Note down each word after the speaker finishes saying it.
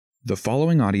The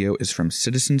following audio is from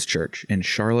Citizens Church in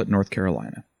Charlotte, North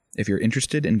Carolina. If you're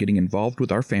interested in getting involved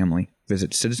with our family,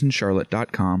 visit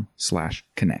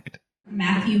citizenscharlotte.com/connect.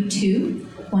 Matthew 2,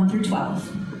 1 through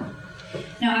 12.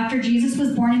 Now after Jesus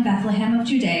was born in Bethlehem of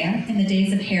Judea in the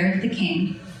days of Herod the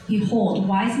king, behold,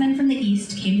 wise men from the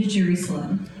east came to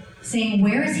Jerusalem, saying,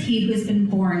 "Where is he who has been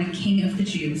born King of the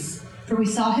Jews? For we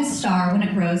saw his star when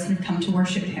it rose and have come to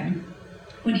worship him."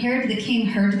 When Herod the king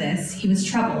heard this, he was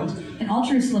troubled, and all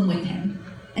Jerusalem with him.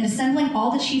 And assembling all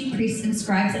the chief priests and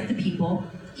scribes of the people,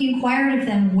 he inquired of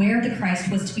them where the Christ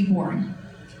was to be born.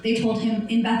 They told him,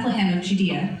 "In Bethlehem of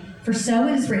Judea, for so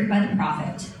it is written by the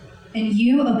prophet, 'And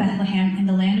you, O Bethlehem, in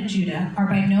the land of Judah, are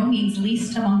by no means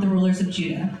least among the rulers of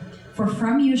Judah, for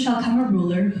from you shall come a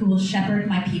ruler who will shepherd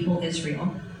my people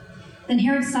Israel.'" Then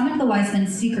Herod summoned the wise men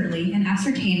secretly and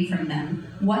ascertained from them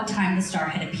what time the star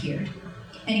had appeared.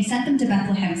 And he sent them to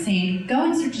Bethlehem, saying, "Go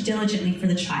and search diligently for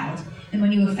the child, and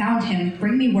when you have found him,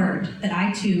 bring me word, that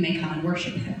I too may come and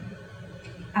worship him."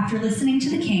 After listening to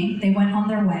the king, they went on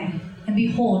their way, and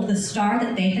behold, the star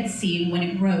that they had seen when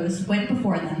it rose went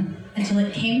before them, until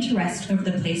it came to rest over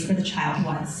the place where the child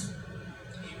was.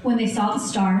 When they saw the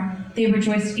star, they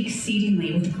rejoiced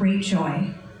exceedingly with great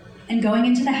joy. And going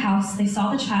into the house, they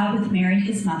saw the child with Mary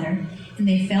his mother, and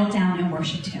they fell down and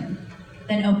worshipped him.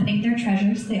 Then opening their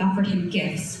treasures, they offered him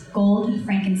gifts, gold,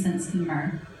 frankincense, and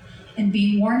myrrh. And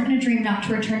being warned in a dream not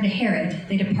to return to Herod,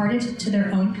 they departed to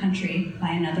their own country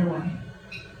by another way.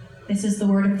 This is the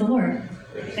word of the Lord.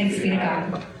 Thanks be to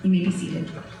God. You may be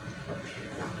seated.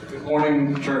 Good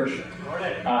morning, church.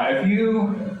 If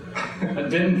you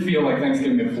didn't feel like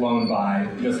Thanksgiving had flown by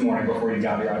this morning before you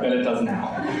got here, I bet it does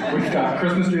now. We've got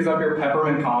Christmas trees up here,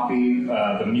 peppermint coffee,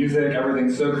 the music,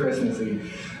 everything's so Christmassy.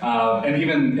 And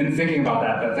even in thinking about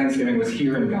that Thanksgiving was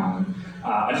here and gone.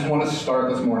 I just want to start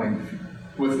this morning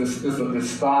with this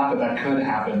thought that could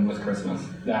happen with Christmas,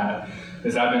 that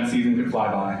this Advent season could fly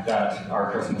by, that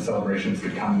our Christmas celebrations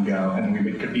could come and go, and we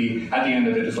could be, at the end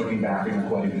of it, just looking back being like,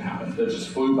 what even happened? It just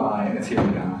flew by, and it's here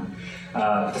and gone.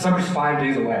 December's 5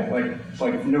 days away.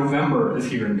 Like November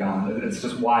is here and gone. It's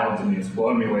just wild to me. It's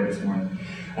blown me away this morning.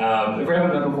 If we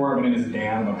haven't met before, my name is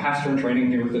Dan. I'm a pastor in training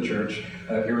here with the church,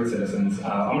 here with Citizens.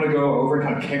 I'm going to go over and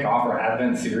kind of kick off our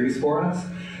Advent series for us,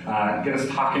 get us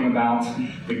talking about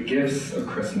the gifts of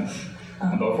Christmas.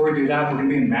 But before we do that, we're going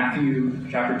to be in Matthew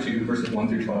chapter 2, verses 1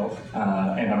 through 12.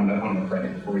 And I'm going to pray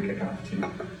before we kick off too.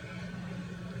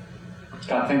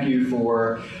 God, thank you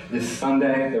for this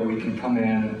Sunday that we can come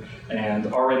in and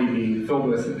already be filled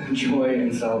with joy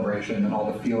and celebration and all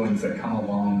the feelings that come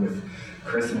along with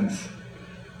Christmas.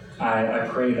 I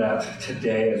pray that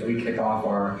today, as we kick off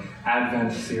our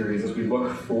Advent series, as we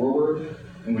look forward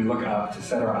and we look up to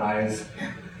set our eyes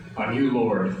on you,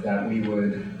 Lord, that we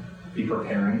would be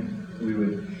preparing, we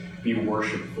would be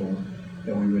worshipful,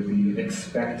 that we would be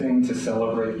expecting to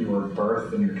celebrate your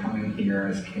birth and your coming here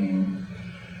as King.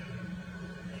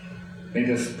 May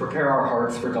this prepare our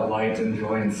hearts for delight and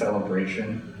joy and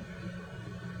celebration.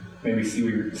 May we see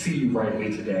you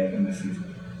rightly today in this season.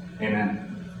 Amen.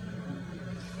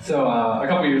 So a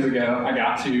couple years ago, I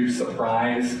got to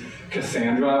surprise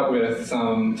Cassandra with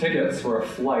some tickets for a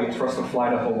flight, for us to fly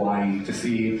to Hawaii to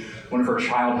see one of her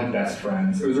childhood best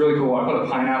friends. It was really cool. I put a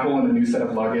pineapple in a new set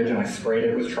of luggage and I sprayed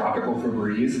it with tropical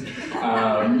Febreze.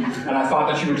 And I thought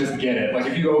that she would just get it. Like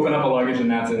if you open up a luggage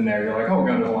and that's in there, you're like, oh, we're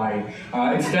going to Hawaii.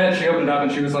 Instead, she opened it up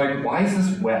and she was like, why is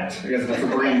this wet? Because the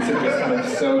Febreze had just kind of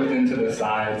soaked into the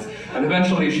sides. And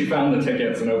eventually she found the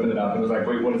tickets and opened it up and was like,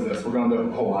 wait, what is this? We're going to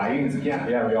Hawaii? And I said,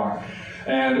 yeah, we are.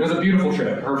 And it was a beautiful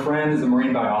trip. Her friend is a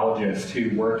marine biologist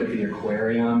who worked at the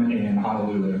aquarium in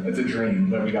Honolulu. It's a dream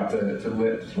that we got to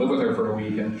live with her for a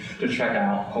week and to check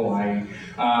out Hawaii.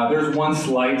 There's one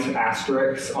slight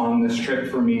asterisk on this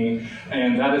trip for me,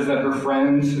 and that is that her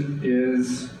friend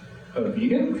is a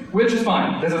vegan, which is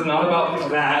fine. This is not about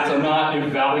that. I'm not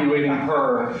evaluating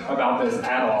her about this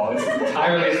at all. It's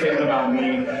entirely a statement about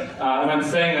me. And I'm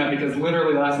saying that because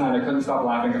literally last night I couldn't stop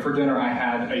laughing. For dinner I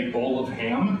had a bowl of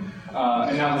ham.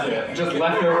 And that was it. Just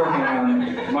leftover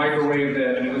ham, microwaved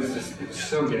it, and it was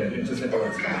so good. It just hit the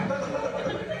right spot.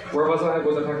 Where was I?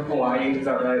 Was I talking Hawaii? Is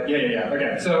that right? Yeah.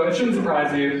 Okay, so it shouldn't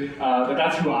surprise you, but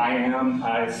that's who I am.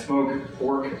 I smoke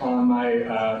pork on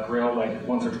my grill like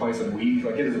once or twice a week.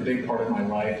 Like it is a big part of my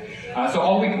life. So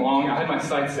all week long, I had my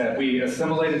sights set. We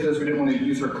assimilated this. We didn't want to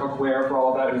use her cookware for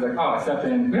all that. It was like, I stepped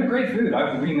in. We had great food.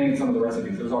 I remade some of the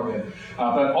recipes. It was all good.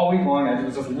 But all week long, I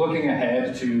was just looking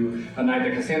ahead to a night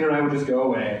that Cassandra and I would just go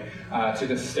away to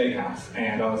this steakhouse.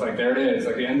 And I was like, there it is.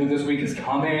 Like the end of this week is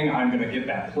coming. I'm going to get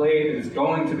that plate. It is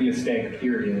going to be a steak,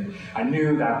 period. I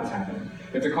knew that was happening.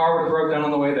 If the car would have broke down on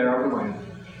the way there, I would have ran.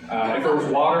 If there was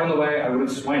water in the way, I would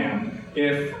have swam.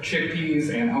 If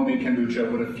chickpeas and homemade kombucha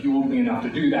would have fueled me enough to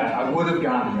do that, I would have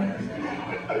gotten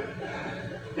there.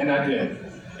 And I did.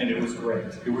 And it was great.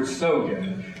 It was so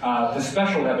good. The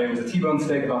special that day was a T-bone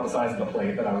steak about the size of the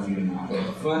plate that I was eating off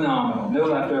of. Phenomenal. No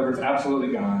leftovers,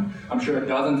 absolutely gone. I'm sure a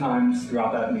dozen times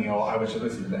throughout that meal, I was just,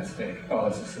 this is the best steak. Oh,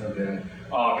 this is so good.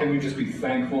 Can we just be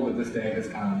thankful that this day has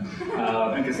come?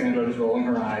 And Cassandra was rolling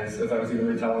her eyes as I was even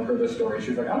retelling her this story. She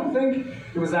was like, I don't think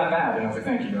it was that bad. And I was like,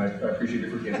 thank you. I appreciate your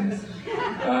forgiveness.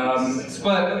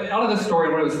 But out of this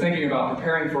story, what I was thinking about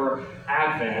preparing for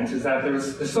Advent is that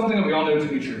there's something that we all know to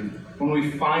be true. When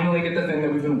we finally get the thing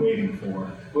that we've been waiting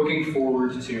for, looking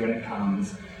forward to, and it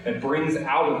comes, it brings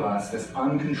out of us this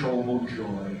uncontrollable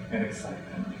joy and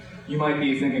excitement. You might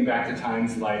be thinking back to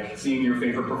times like seeing your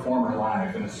favorite performer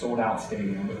live in a sold-out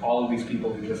stadium with all of these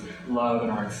people who just love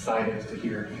and are excited to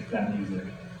hear that music.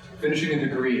 Finishing a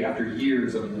degree after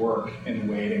years of work and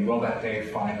waiting, will that day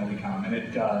finally come? And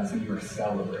it does, and you are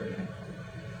celebrating.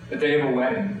 The day of a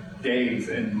wedding, days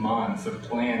and months of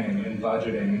planning and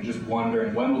budgeting and just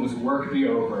wondering, when will this work be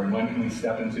over and when can we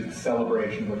step into the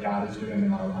celebration of what God is doing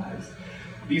in our lives?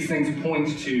 These things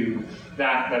point to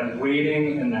that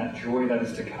waiting and that joy that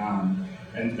is to come,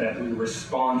 and that we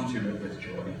respond to it with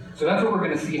joy. So that's what we're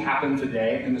going to see happen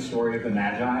today in the story of the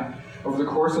Magi. Over the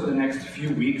course of the next few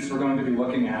weeks, we're going to be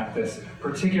looking at this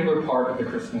particular part of the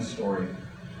Christmas story,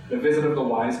 the visit of the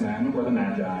wise men, or the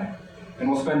Magi. And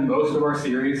we'll spend most of our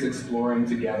series exploring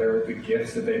together the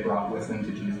gifts that they brought with them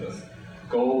to Jesus: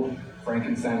 gold,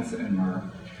 frankincense, and myrrh.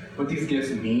 What these gifts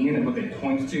mean and what they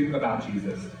point to about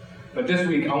Jesus. But this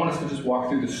week, I want us to just walk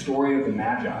through the story of the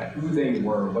Magi, who they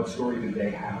were, what story did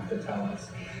they have to tell us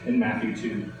in Matthew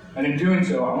 2. And in doing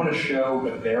so, I want to show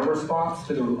what their response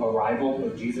to the arrival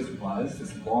of Jesus was,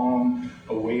 this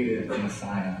long-awaited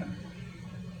Messiah.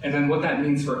 And then what that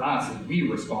means for us as we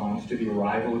respond to the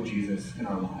arrival of Jesus in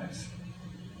our lives.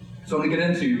 So I'm going to get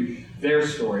into their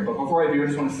story, but before I do, I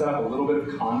just want to set up a little bit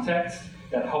of context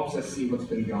that helps us see what's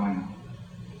been going on.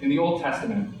 In the Old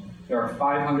Testament, there are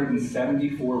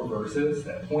 574 verses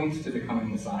that point to the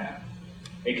coming Messiah.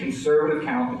 A conservative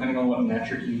count, depending on what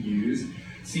metric you use,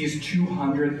 sees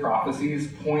 200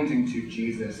 prophecies pointing to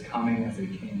Jesus coming as a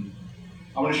king.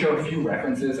 I want to show a few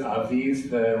references of these.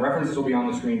 The references will be on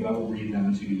the screen, but I will read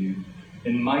them to you.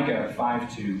 In Micah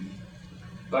 5:2,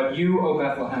 "But you, O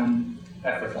Bethlehem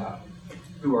Ephrathah,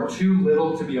 who are too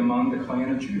little to be among the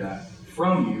clan of Judah,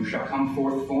 from you shall come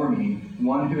forth for me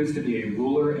one who is to be a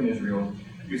ruler in Israel,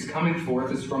 whose coming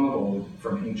forth is from of old,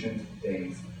 from ancient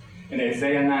days." In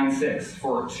Isaiah 9:6,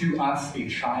 "For to us a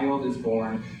child is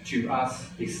born, to us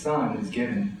a son is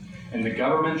given, and the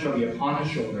government shall be upon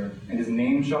his shoulder, and his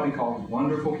name shall be called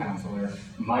Wonderful Counselor,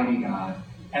 Mighty God,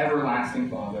 Everlasting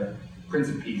Father, Prince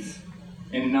of Peace."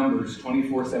 In Numbers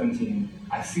 24:17,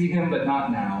 "I see him, but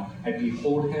not now. I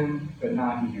behold him, but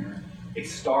not near. A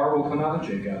star will come out of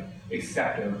Jacob. A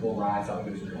scepter will rise out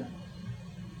of Israel."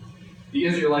 The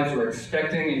Israelites were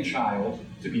expecting a child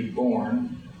to be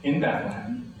born in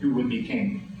Bethlehem who would be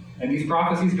king. And these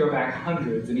prophecies go back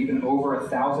hundreds and even over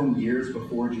 1,000 years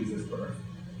before Jesus' birth.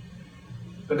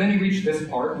 But then you reach this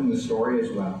part in the story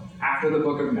as well, after the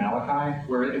book of Malachi,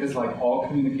 where it is like all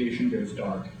communication goes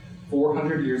dark.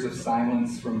 400 years of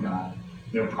silence from God.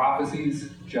 No prophecies,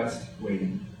 just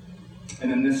waiting.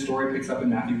 And then this story picks up in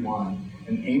Matthew 1.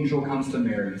 An angel comes to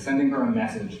Mary, sending her a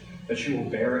message that she will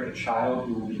bear a child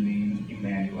who will be named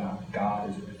Emmanuel. God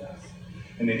is with us.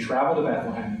 And they travel to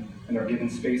Bethlehem and are given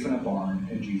space in a barn,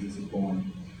 and Jesus is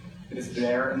born. It is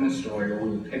there in this story where we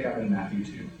will pick up in Matthew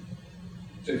 2.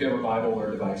 So if you have a Bible or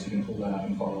a device, you can pull that up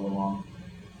and follow along.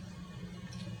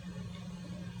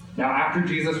 Now after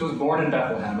Jesus was born in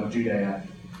Bethlehem of Judea,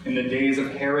 in the days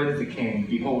of Herod the king,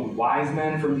 behold, wise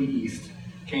men from the east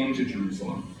came to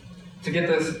Jerusalem. To get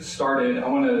this started, I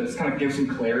want to just kind of give some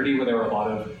clarity where there are a lot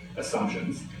of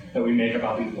assumptions that we make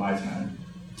about these wise men.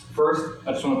 First,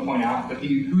 I just want to point out that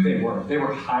who they were. They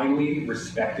were highly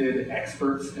respected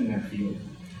experts in their field.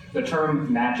 The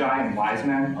term Magi and wise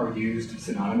men are used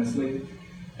synonymously,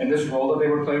 and this role that they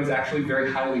would play was actually very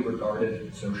highly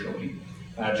regarded socially.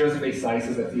 Joseph A. Seiss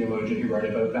is a theologian who wrote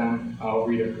about them. I'll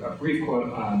read a brief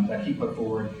quote that he put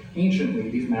forward. Anciently,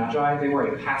 these Magi, they were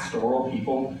a pastoral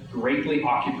people, greatly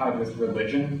occupied with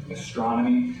religion,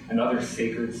 astronomy, and other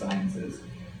sacred sciences.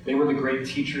 They were the great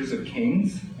teachers of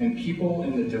kings and people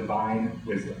in the divine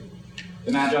wisdom.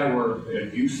 The Magi were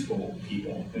useful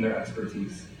people in their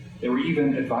expertise. They were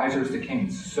even advisors to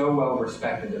kings, so well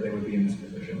respected that they would be in this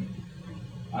position.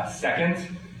 Second,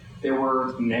 there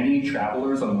were many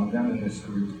travelers among them in this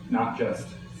group, not just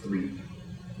 3.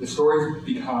 The stories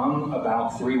become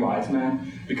about three wise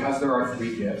men because there are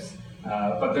three gifts.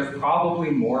 But there's probably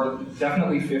more,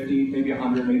 definitely 50, maybe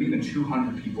 100, maybe even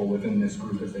 200 people within this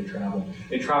group as they travel.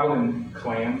 They traveled in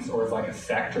clans or as like a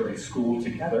sect or a school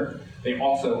together. They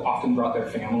also often brought their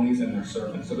families and their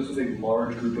servants. So this was a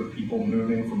large group of people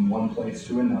moving from one place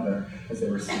to another as they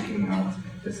were seeking out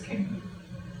this king.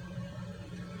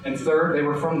 And third, they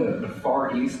were from the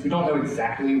far east. We don't know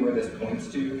exactly where this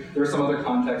points to. There's some other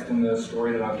context in the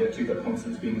story that I'll get to that points to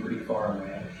this being pretty far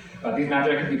away. These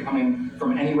Magi could be coming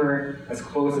from anywhere as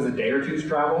close as a day or two's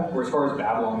travel, or as far as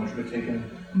Babylon, which would have taken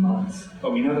months.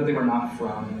 But we know that they were not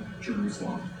from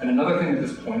Jerusalem. And another thing that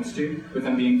this points to, with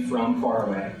them being from far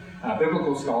away,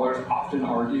 biblical scholars often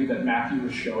argue that Matthew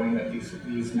was showing that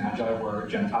these Magi were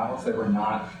Gentiles. They were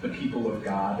not the people of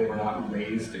God. They were not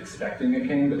raised expecting a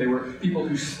king, but they were people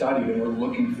who studied and were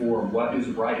looking for what is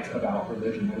right about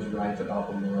religion, what is right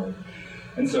about the world.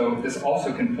 And so this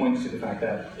also can point to the fact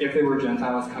that if they were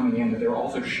Gentiles coming in, that they were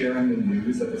also sharing the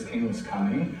news that this king was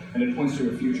coming, and it points to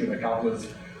a future that God was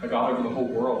a God over the whole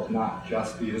world, not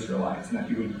just the Israelites, and that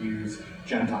he would use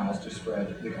Gentiles to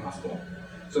spread the gospel.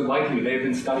 So likely they've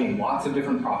been studying lots of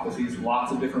different prophecies,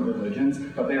 lots of different religions,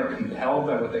 but they are compelled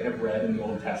by what they have read in the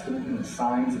Old Testament and the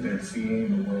signs that they're seeing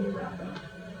in the world around them.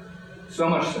 So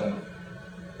much so,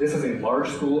 this is a large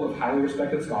school of highly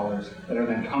respected scholars that are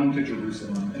then coming to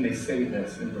Jerusalem, and they say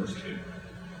this in verse 2.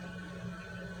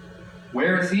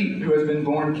 "Where is he who has been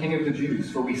born King of the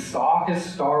Jews? For we saw his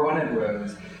star when it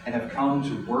rose and have come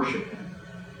to worship him."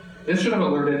 This should have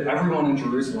alerted everyone in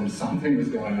Jerusalem something was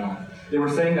going on. They were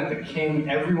saying that the king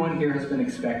everyone here has been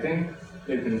expecting,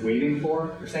 they've been waiting for,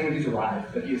 they're saying that he's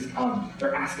arrived, that he has come.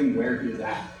 They're asking where he is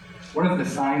at. One of the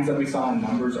signs that we saw in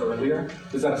Numbers earlier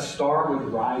was that a star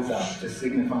would rise up to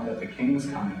signify that the king was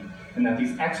coming, and that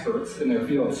these experts in their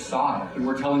field saw it and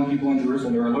were telling people in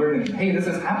Jerusalem, they were alerting them, hey, this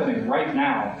is happening right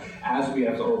now as we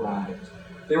have arrived.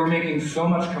 They were making so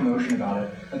much commotion about it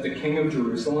that the king of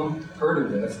Jerusalem heard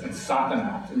of this and sought them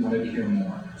out and wanted to hear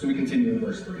more. So we continue in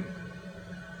verse 3.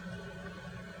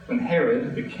 "When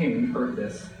Herod, the king, heard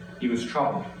this, he was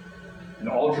troubled, and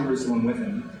all Jerusalem with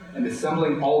him. And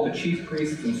assembling all the chief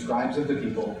priests and scribes of the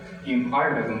people, he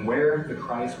inquired of them where the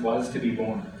Christ was to be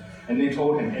born. And they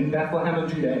told him, in Bethlehem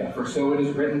of Judea, for so it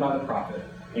is written by the prophet,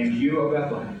 and you, O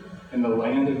Bethlehem, in the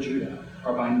land of Judah,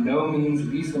 are by no means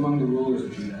least among the rulers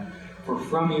of Judah, for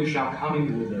from you shall come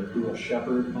a ruler who will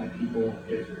shepherd my people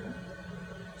Israel."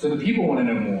 So the people want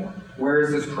to know more. Where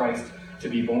is this Christ to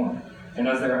be born? And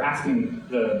as they're asking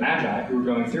the Magi who were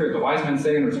going through it, the wise men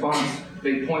say in response,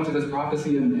 they point to this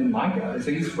prophecy in Micah. They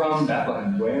say he's from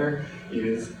Bethlehem. Where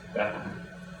is Bethlehem?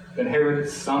 Then Herod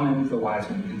summoned the wise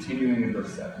men, continuing in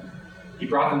verse 7. He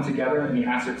brought them together and he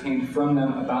ascertained from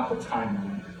them about the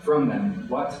timeline, from them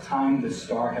what time the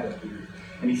star had appeared.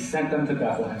 And he sent them to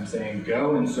Bethlehem, saying,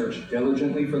 "Go and search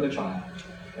diligently for the child.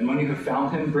 And when you have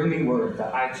found him, bring me word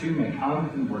that I too may come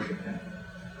and worship him."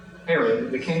 Herod,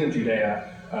 the king of Judea,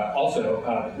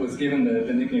 also was given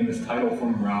the nickname, this title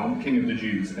from Rome, King of the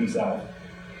Jews himself.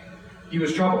 He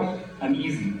was troubled,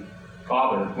 uneasy,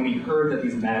 bothered when he heard that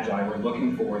these Magi were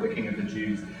looking for the King of the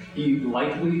Jews. He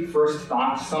likely first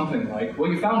thought something like, well,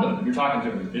 you found him. You're talking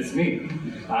to him. It's me.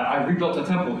 I rebuilt a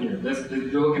temple here.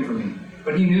 You're looking for me.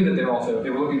 But he knew that they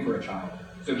were looking for a child.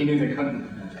 So he knew they couldn't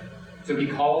have met him. So he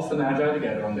calls the Magi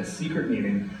together on this secret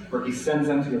meeting where he sends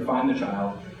them to go find the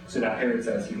child so that Herod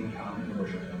says he can come and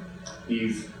worship him.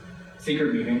 These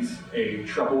secret meetings, a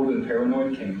troubled and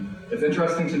paranoid king. It's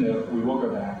interesting to note, we will go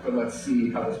back, but let's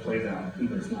see how this plays out in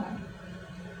verse 9.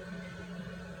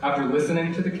 "After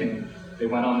listening to the king, they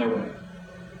went on their way.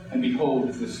 And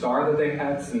behold, the star that they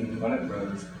had seen when it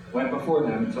rose went before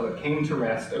them until it came to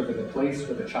rest over the place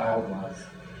where the child was.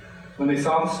 When they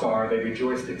saw the star, they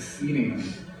rejoiced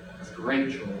exceedingly with great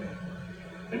joy.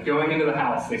 And going into the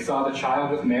house, they saw the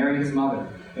child with Mary his mother,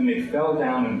 and they fell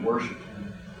down and worshipped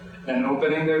him. Then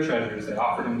opening their treasures, they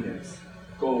offered him gifts,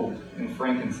 gold and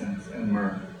frankincense and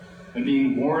myrrh. And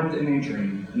being warned in a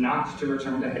dream not to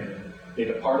return to Herod, they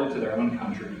departed to their own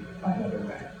country by another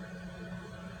way."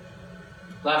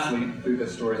 Lastly, through the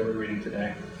stories that we're reading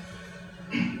today,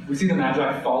 we see the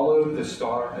Magi followed the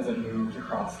star as it moved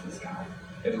across the sky.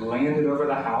 It landed over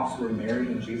the house where Mary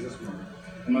and Jesus were,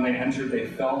 and when they entered, they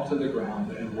fell to the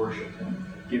ground and worshipped him,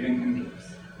 giving him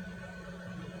gifts.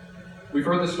 We've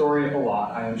heard the story a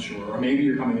lot, I am sure, or maybe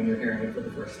you're coming and you're hearing it for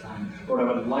the first time. But what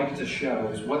I would like to show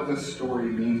is what this story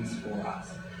means for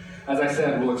us. As I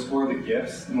said, we'll explore the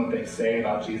gifts and what they say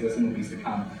about Jesus in the weeks to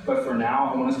come. But for now,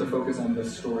 I want us to focus on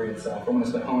this story itself. I want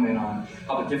us to hone in on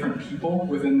how the different people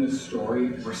within this story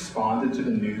responded to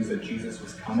the news that Jesus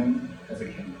was coming as a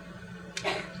king.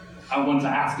 I want to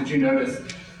ask, did you notice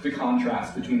the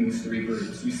contrast between these three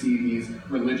groups? You see these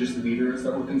religious leaders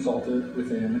that were consulted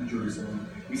within Jerusalem.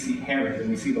 We see Herod and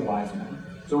we see the wise men.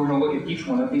 So we're going to look at each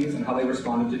one of these and how they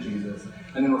responded to Jesus,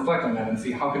 and then reflect on that and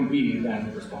see how can we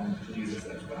then respond to Jesus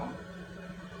as well.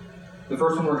 The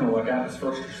first one we're going to look at, his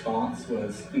first response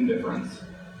was indifference.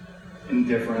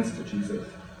 Indifference to Jesus.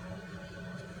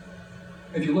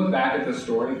 If you look back at this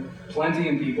story, plenty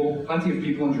of people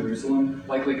in Jerusalem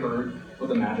likely heard what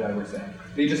the Magi were saying.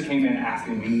 They just came in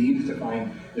asking, we need to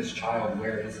find this child,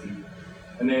 where is he?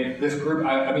 And this group,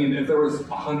 I mean, if there was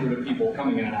 100 of people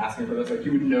coming in and asking for this, like,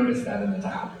 you would notice that in the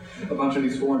town. A bunch of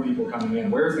these foreign people coming in.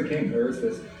 Where's the king? Where is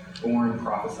this born,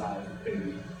 prophesied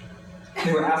baby?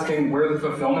 They were asking where the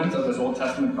fulfillment of this Old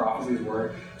Testament prophecies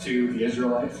were to the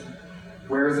Israelites.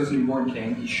 Where is this newborn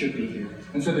king? He should be here.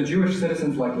 And so the Jewish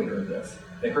citizens likely heard this.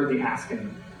 They heard the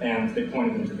asking, and they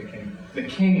pointed them to the king. The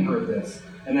king heard this,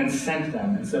 and then sent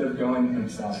them instead of going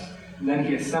himself. And then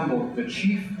he assembled the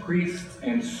chief priests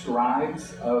and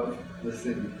scribes of the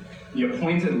city, the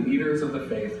appointed leaders of the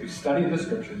faith who studied the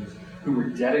scriptures, who were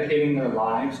dedicating their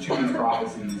lives to these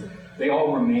prophecies. They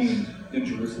all remained in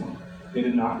Jerusalem. They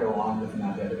did not go on with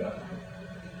Magi to Bethlehem.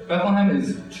 Bethlehem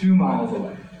is 2 miles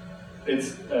away.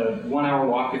 It's a 1-hour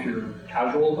walk if you're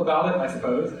casual about it, I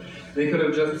suppose. They could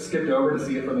have just skipped over to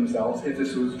see it for themselves. If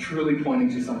this was truly pointing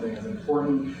to something as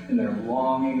important in their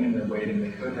longing and their waiting,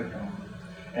 they could have gone.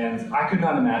 And I could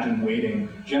not imagine waiting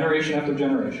generation after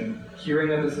generation, hearing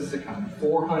that this is to come,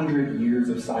 400 years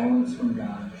of silence from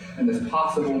God, and this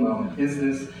possible moment. Is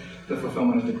this the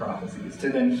fulfillment of the prophecies? To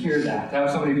then hear that, to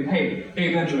have somebody be,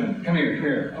 hey Benjamin, come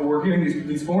here. We're hearing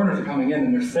these foreigners are coming in,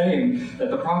 and they're saying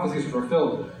that the prophecies are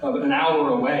fulfilled an hour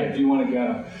away. Do you want to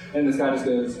go? And this guy just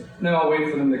goes, no, I'll wait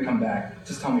for them to come back.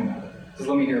 Just tell me about it. Just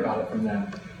let me hear about it from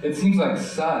them. It seems like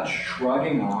such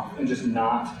shrugging off and just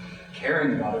not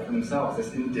caring about it for themselves.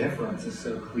 This indifference is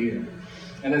so clear.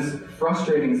 And as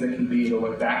frustrating as it can be to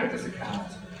look back at this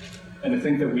account and to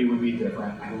think that we would be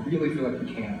different, I really feel like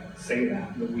we can't say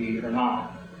that we are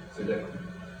not so different.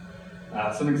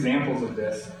 Some examples of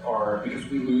this are because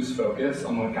we lose focus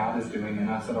on what God is doing in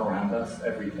us and around us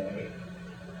every day.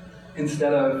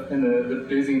 Instead of, in the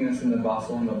busyness and the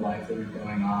bustle and the life that we're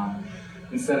going on,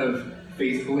 instead of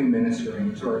faithfully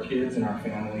ministering to our kids and our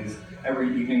families, every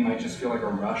evening might just feel like a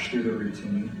rush through the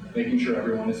routine, making sure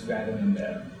everyone is fed and in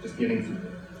bed, just getting through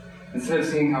it. Instead of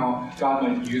seeing how God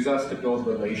might use us to build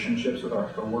relationships with our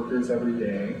coworkers every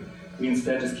day, we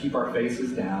instead just keep our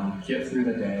faces down, get through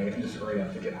the day, and just hurry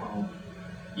up to get home.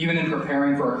 Even in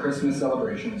preparing for our Christmas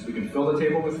celebrations, we can fill the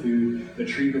table with food, the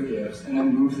tree with gifts, and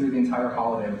then move through the entire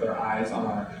holiday with our eyes on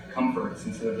our comforts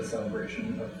instead of the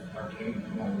celebration of our King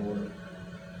and our Lord.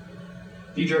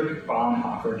 Dietrich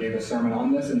Bonhoeffer gave a sermon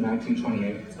on this in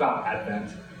 1928. It's about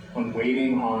Advent, on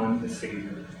waiting on the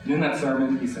Savior. And in that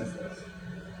sermon, he says this: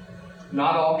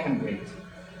 "Not all can wait,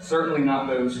 certainly not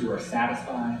those who are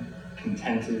satisfied,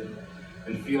 contented,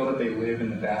 and feel that they live in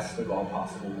the best of all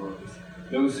possible worlds.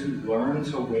 Those who learn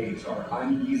to wait are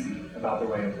uneasy about the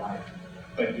way of life,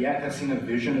 but yet have seen a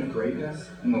vision of greatness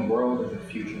in the world of the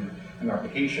future and are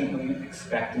patiently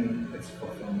expecting its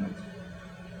fulfillment.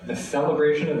 The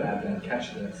celebration of Advent,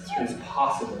 catch this, is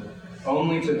possible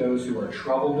only to those who are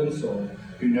troubled in soul,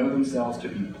 who know themselves to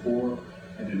be poor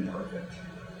and imperfect,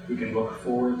 who can look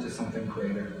forward to something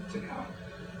greater to come."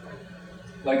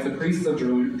 Like the priests of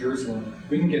Jerusalem,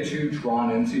 we can get too drawn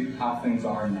into how things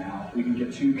are now. We can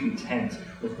get too content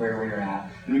with where we're at,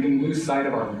 and we can lose sight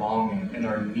of our longing and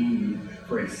our need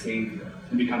for a Savior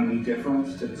and become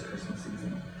indifferent to this Christmas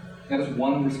season. That is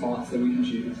one response that we can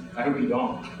choose. I hope you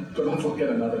don't, but let's look at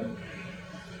another.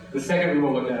 The second we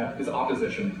will look at is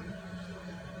opposition.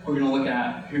 We're going to look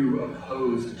at who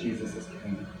opposed Jesus as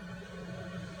king,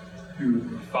 who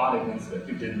fought against it,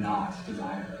 who did not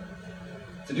desire it.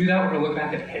 To do that, we're going to look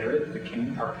back at Herod, the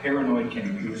king, our paranoid king,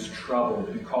 who was troubled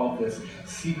and called this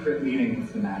secret meeting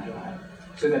with the Magi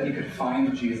so that he could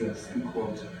find Jesus and,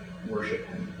 quote, worship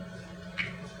him.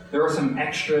 There are some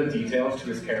extra details to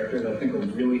his character that I think are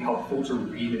really helpful to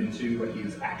read into what he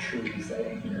is actually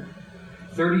saying here.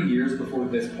 30 years before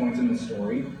this point in the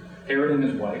story, Herod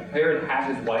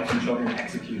had his wife and children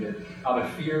executed out of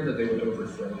fear that they would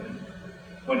overthrow him.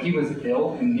 When he was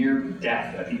ill and near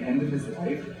death at the end of his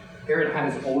life, Herod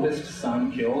had his oldest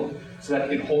son killed so that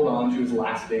he could hold on to his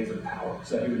last days of power,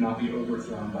 so that he would not be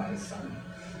overthrown by his son.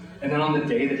 And then on the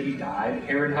day that he died,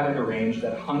 Herod had it arranged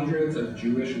that hundreds of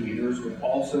Jewish leaders would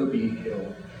also be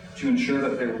killed to ensure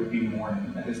that there would be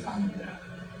mourning at his time of death.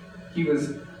 He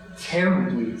was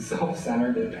terribly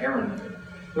self-centered and paranoid.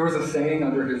 There was a saying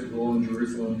under his rule in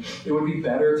Jerusalem: it would be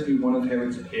better to be one of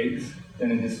Herod's pigs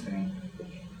than in his family.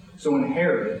 So when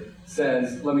Herod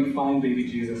says, let me find baby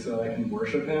Jesus so I can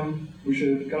worship him, we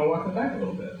should kind of walk it back a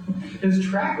little bit. His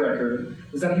track record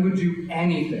was that he would do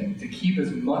anything to keep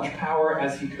as much power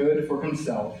as he could for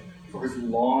himself for as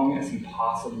long as he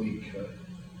possibly could.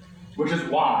 Which is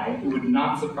why it would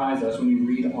not surprise us when we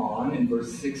read on in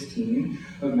verse 16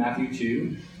 of Matthew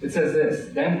 2. It says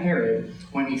this, Then Herod,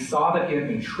 when he saw that he had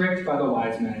been tricked by the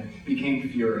wise men, became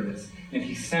furious, and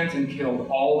he sent and killed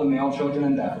all the male children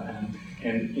in Bethlehem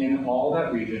and in all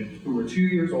that region who were 2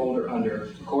 years old or under,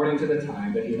 according to the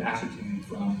time that he had ascertained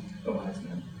from the wise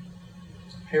men.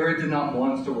 Herod did not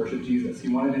want to worship Jesus. He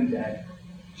wanted him dead.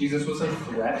 Jesus was a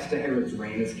threat to Herod's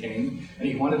reign as king, and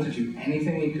he wanted to do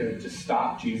anything he could to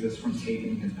stop Jesus from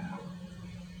taking his power.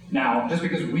 Now, just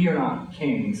because we are not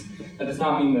kings, that does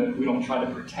not mean that we don't try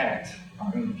to protect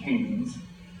our own kingdoms.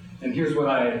 And here's what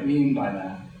I mean by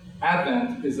that.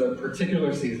 Advent is a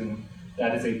particular season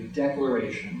that is a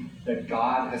declaration that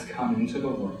God has come into the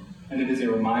world, and it is a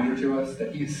reminder to us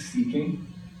that he is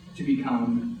seeking to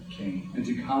become king and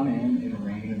to come in and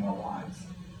reign in our lives.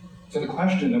 So the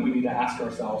question that we need to ask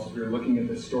ourselves as we're looking at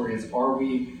this story is, are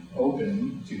we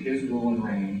open to his rule and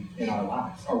reign in our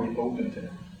lives? Are we open to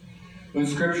that? When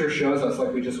Scripture shows us,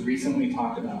 like we just recently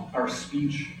talked about, our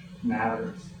speech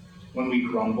matters. When we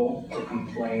grumble or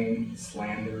complain,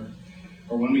 slander,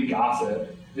 or when we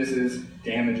gossip, this is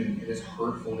damaging, it is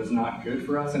hurtful, it is not good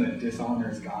for us, and it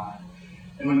dishonors God.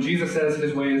 And when Jesus says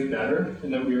his way is better,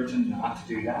 and that we are to not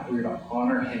do that, we are to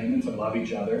honor him and to love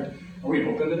each other, are we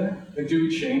open to that? Like, do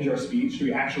we change our speech? Do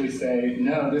we actually say,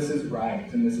 no, this is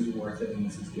right, and this is worth it, and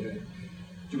this is good?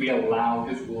 Do we allow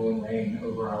his rule and reign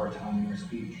over our tongue and our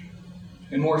speech?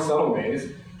 In more subtle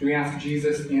ways, do we ask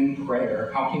Jesus in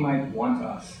prayer how he might want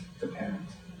us to parent?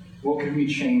 What could we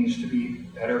change to be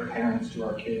better parents to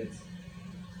our kids?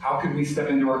 How could we step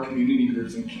into our community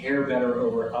groups and care better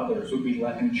over others? Would we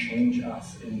let him change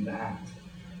us in that?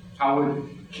 How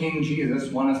would King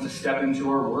Jesus want us to step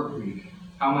into our work week?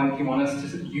 How might he want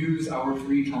us to use our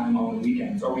free time on the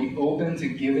weekends? Are we open to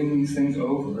giving these things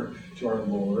over to our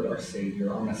Lord, our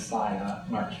Savior, our Messiah,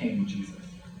 and our King Jesus?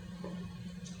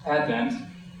 Advent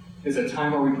is a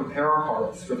time where we prepare our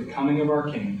hearts for the coming of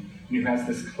our King, and who has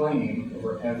this claim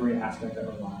over every aspect of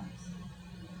our lives.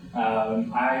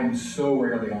 I am so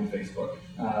rarely on Facebook.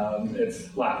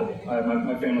 It's laughable.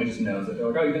 My family just knows it. They're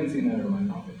like, oh, you didn't see that, never mind,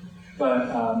 not Facebook.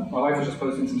 But my wife was just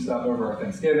posting some stuff over our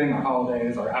Thanksgiving, our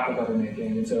holidays, our apple butter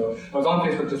making. And so I was on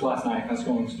Facebook just last night, kind of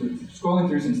scrolling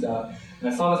through some stuff, and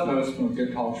I saw this post from a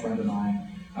good college friend of mine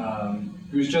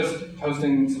who was just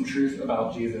posting some truth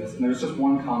about Jesus. And there was just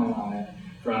one comment on it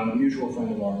from a mutual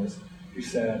friend of ours who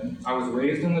said, I was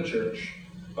raised in the church,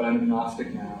 but I'm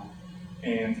agnostic now.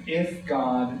 And if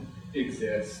God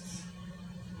exists,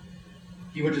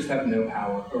 he would just have no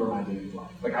power over my daily life.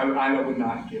 Like, I would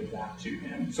not give that to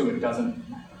him, so it doesn't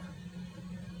matter.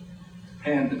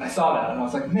 And I saw that, and I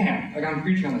was like, man, like, I'm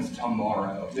preaching on this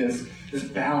tomorrow. This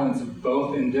balance of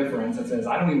both indifference that says,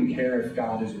 I don't even care if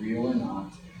God is real or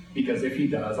not, because if he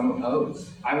does, I'm opposed.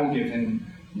 I will give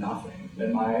him nothing.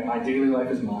 That my daily life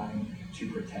is mine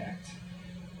to protect.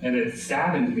 And it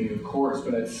saddened me, of course,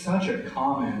 but it's such a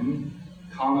common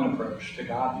approach to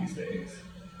God these days.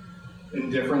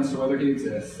 Indifference to whether he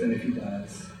exists, and if he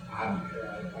does, I don't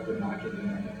care. I would not give him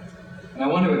anything. And I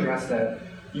want to address that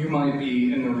you might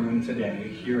be in the room today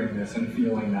hearing this and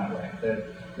feeling that way,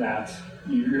 that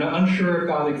you're not unsure if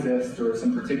God exists or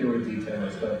some particular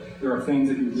details, but there are things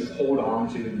that you would hold on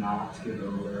to and not give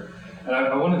over. And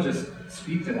I want to just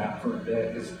speak to that for a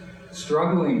bit, because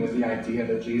struggling with the idea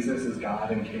that Jesus is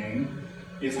God and King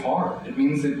is hard. It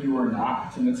means that you are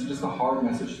not, and it's just a hard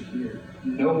message to hear.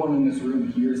 No one in this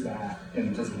room hears that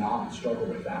and does not struggle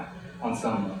with that on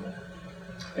some level.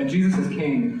 And Jesus as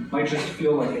King might just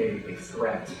feel like a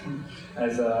threat,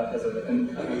 as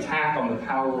an attack on the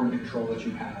power and control that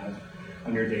you have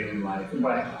on your daily life. And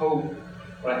what I hope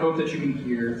that you can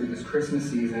hear through this Christmas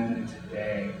season and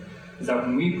today is that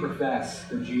when we profess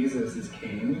that Jesus is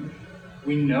King,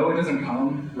 we know it doesn't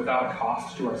come without a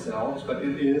cost to ourselves, but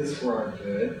it is for our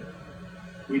good.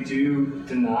 We do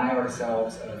deny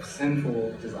ourselves of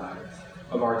sinful desires,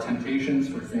 of our temptations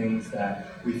for things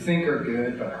that we think are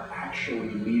good, but are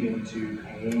actually leading to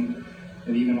pain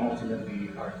and even ultimately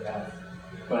our death.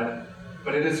 But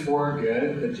it is for our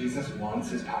good that Jesus wants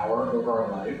his power over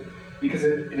our life, because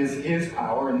it is his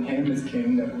power and him as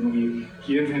King that when we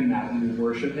give him that and we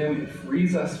worship him, it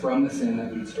frees us from the sin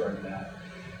that leads to our death.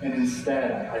 And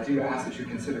instead, I do ask that you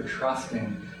consider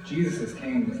trusting Jesus as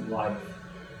King with life,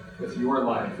 with your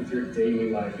life, with your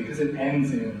daily life, because it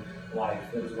ends in life.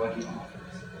 That is what he offers.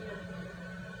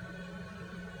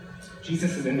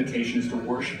 Jesus' invitation is to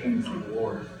worship him as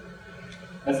Lord,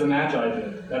 as the Magi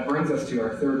did. That brings us to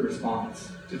our third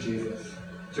response to Jesus,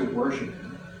 to worship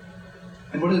him.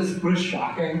 And what is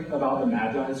shocking about the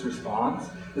Magi's response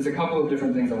is a couple of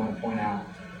different things I want to point out.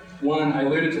 One, I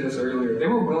alluded to this earlier, they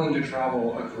were willing to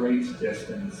travel a great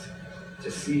distance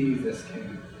to see this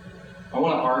king. I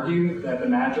want to argue that the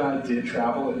Magi did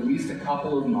travel at least a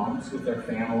couple of months with their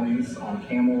families on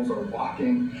camels or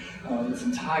walking this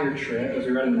entire trip, as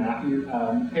we read in Matthew.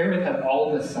 Herod had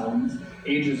all of his sons,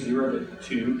 ages 0 to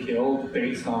 2, killed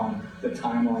based on the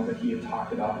timeline that he had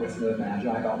talked about with the Magi,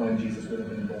 about when Jesus would have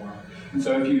been born. And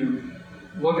so if you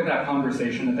look at that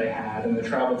conversation that they had and the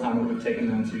travel time it would have taken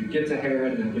them to get to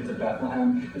Herod and get to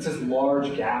Bethlehem, it's this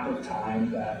large gap of time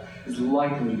that is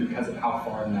likely because of how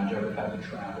far the Magi would have had to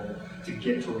travel to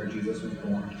get to where Jesus was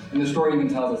born. And the story even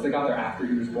tells us they got there after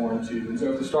he was born too. And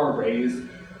so if the star raised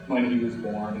when he was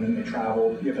born and then they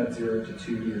traveled, you have that 0 to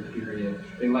 2 year period,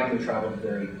 they likely traveled a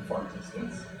very far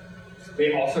distance.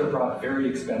 They also brought very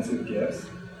expensive gifts.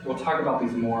 We'll talk about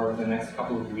these more over the next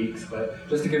couple of weeks, but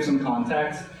just to give some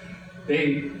context,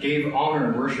 they gave honor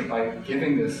and worship by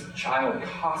giving this child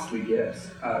costly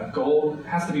gifts. Gold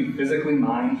has to be physically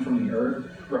mined from the earth,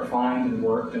 refined and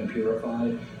worked and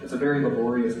purified. It's a very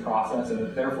laborious process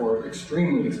and therefore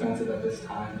extremely expensive at this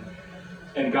time.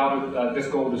 And this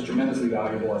gold is tremendously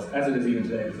valuable as it is even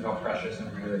today because of how precious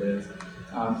and rare it is.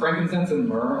 Frankincense and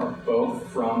myrrh are both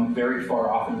from very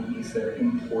far off in the east. They're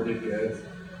imported goods.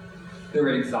 They're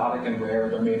exotic and rare.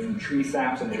 They're made from tree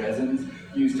saps and resins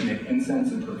used to make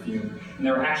incense and perfume. And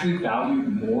they were actually valued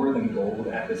more than gold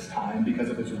at this time because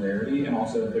of its rarity and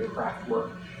also the craft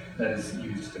work that is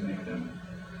used to make them.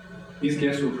 These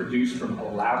gifts were produced from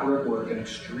elaborate work and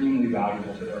extremely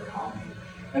valuable to their economy.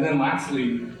 And then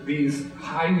lastly, these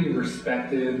highly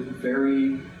respected,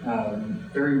 very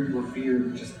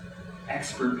revered, just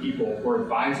expert people or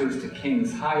advisors to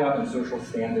kings high up in social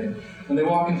standing, when they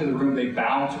walk into the room, they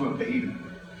bow to a baby.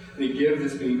 They give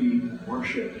this baby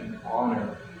worship and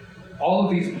honor. All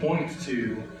of these point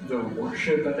to the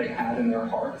worship that they had in their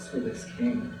hearts for this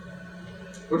king,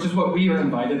 which is what we are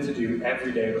invited to do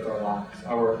every day with our lives.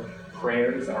 Our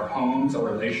prayers, our homes, our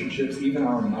relationships, even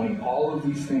our money, all of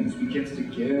these things we get to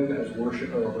give as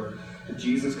worship over to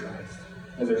Jesus Christ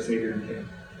as our Savior and King.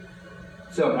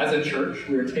 So as a church,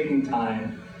 we are taking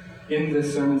time in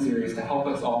this sermon series to help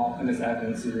us all in this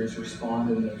Advent series respond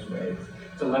in those ways,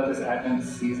 to let this Advent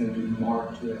season be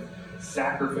marked with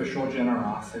sacrificial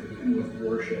generosity and with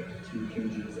worship to King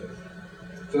Jesus.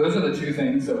 So those are the two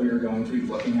things that we are going to be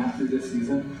looking at through this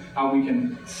season, how we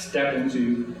can step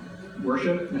into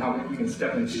worship and how we can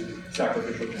step into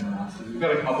sacrificial generosity. We've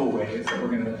got a couple ways that we're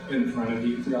going to put in front of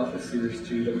you throughout this series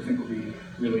too that we think will be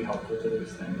really helpful to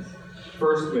those things.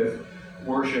 First, with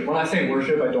worship. When I say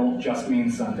worship, I don't just mean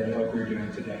Sunday like we're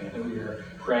doing today, that we are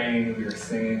praying, we are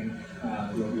singing,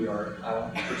 we are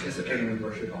participating in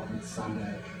worship on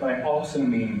Sunday. But I also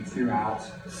mean throughout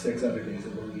the 6 other days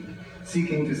of the week,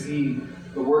 seeking to see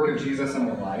the work of Jesus in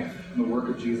our life, and the work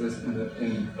of Jesus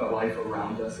in the life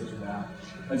around us as well.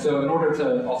 And so in order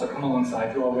to also come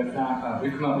alongside you all with that,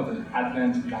 we've come up with an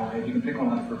Advent guide. You can pick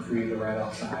one up for free. They're right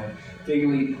outside.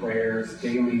 Daily prayers,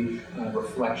 daily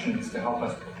reflections to help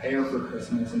us prepare for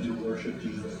Christmas and to worship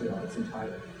Jesus throughout this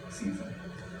entire season.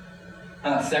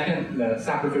 Second, the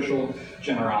sacrificial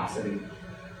generosity.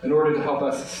 In order to help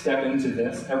us step into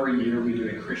this, every year we do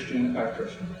a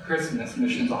Christmas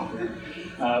missions offering.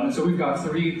 So we've got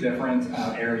 3 different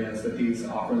areas that these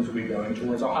offerings will be going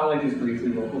towards. I'll highlight these briefly,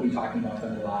 but we'll be talking about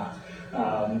them a lot.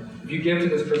 If you give to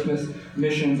this Christmas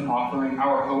missions offering,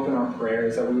 our hope and our prayer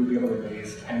is that we would be able to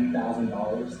raise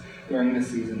 $10,000 during this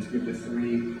season to give to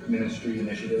 3 ministry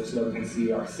initiatives so that we can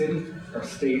see our city, our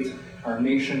state, our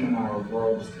nation, and our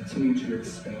world continue to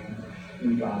expand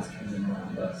in God's kingdom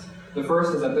around us. The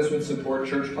first is that this would support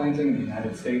church planting in the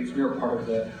United States. We are part of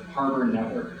the Harbor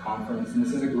Network Conference, and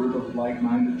this is a group of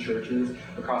like-minded churches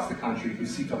across the country who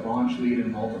seek to launch, lead,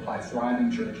 and multiply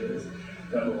thriving churches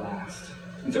that will last.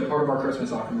 And so part of our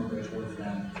Christmas offering will go towards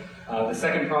them. The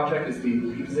second project is the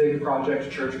Leipzig Project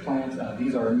Church Plant.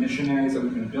 These are missionaries that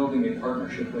we've been building a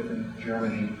partnership with in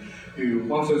Germany, who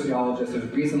one sociologist has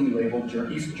recently labeled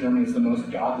East Germany as the most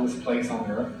godless place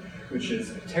on earth, which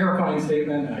is a terrifying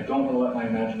statement, and I don't want to let my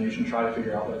imagination try to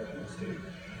figure out what it means to.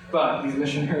 But these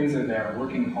missionaries are there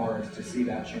working hard to see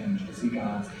that change, to see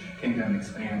God's kingdom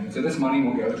expand. And so this money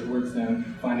will go towards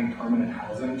them finding permanent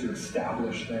housing to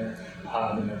establish their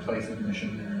hub and their place of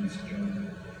mission there in East Germany.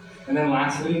 And then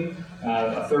lastly,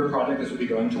 a third project this will be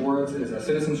going towards is a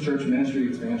Citizens Church ministry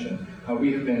expansion.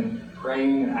 We have been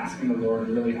praying and asking the Lord,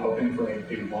 and really hoping for a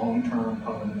long-term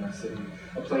home in our city,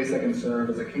 a place that can serve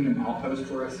as a kingdom outpost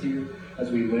for us here as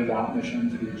we live out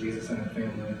mission to be a Jesus-centered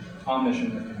family on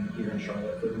mission with Him here in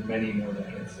Charlotte for many more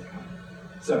decades to come.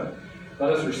 So,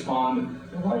 let us respond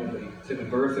rightly to the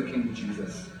birth of King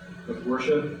Jesus with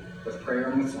worship, with prayer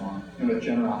and with song, and with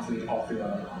generosity all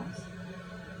throughout our lives.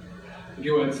 If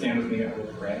you would stand with me, I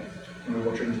will pray, and we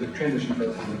will transition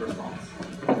to a time of response.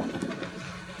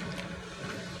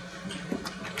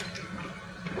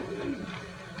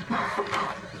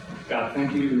 God,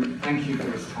 thank you for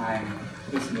this time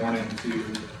this morning to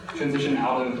transition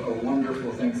out of a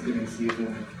wonderful Thanksgiving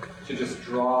season to just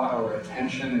draw our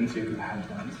attention into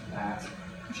Advent, that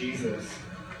Jesus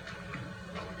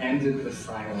ended the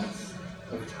silence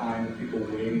of time of people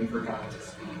waiting for God to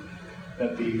speak,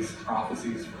 that these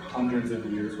prophecies for hundreds of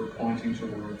years were pointing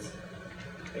towards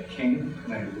a king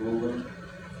and a ruler,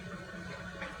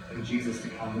 and Jesus to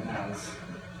come as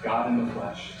God in the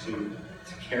flesh to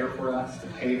care for us, to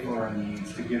pay for our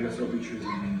needs, to give us what we truly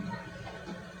need.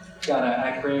 God,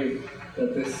 I pray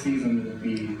that this season would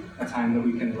be a time that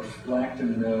we can reflect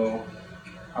and know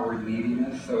our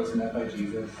neediness that was met by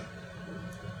Jesus.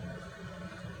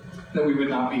 That we would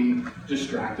not be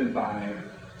distracted by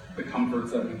the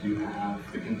comforts that we do have,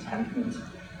 the contentment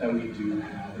that we do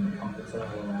have, and the comforts that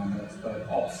are around us, but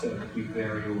also be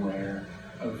very aware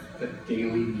of the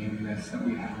daily neediness that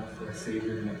we have for a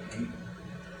Savior and a King.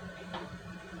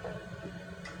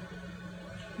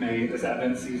 May this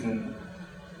Advent season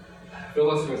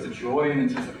fill us with joy and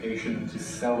anticipation to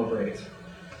celebrate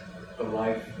the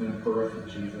life and the birth of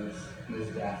Jesus and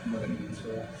His death and what it means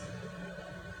for us.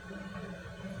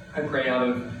 I pray out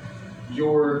of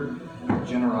your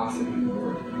generosity,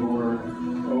 Lord, your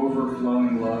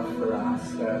overflowing love for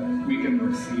us, that we can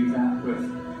receive that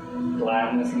with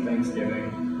gladness and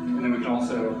thanksgiving, and then we can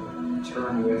also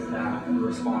turn with that and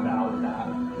respond out of that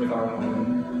with our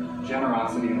own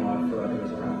generosity and love for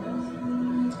others around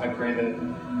us. I pray that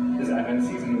this Advent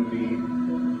season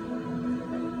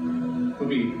would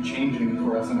be changing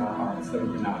for us in our hearts, that we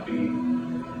would not be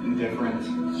indifferent,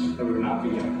 that we would not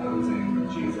be opposing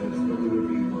Jesus,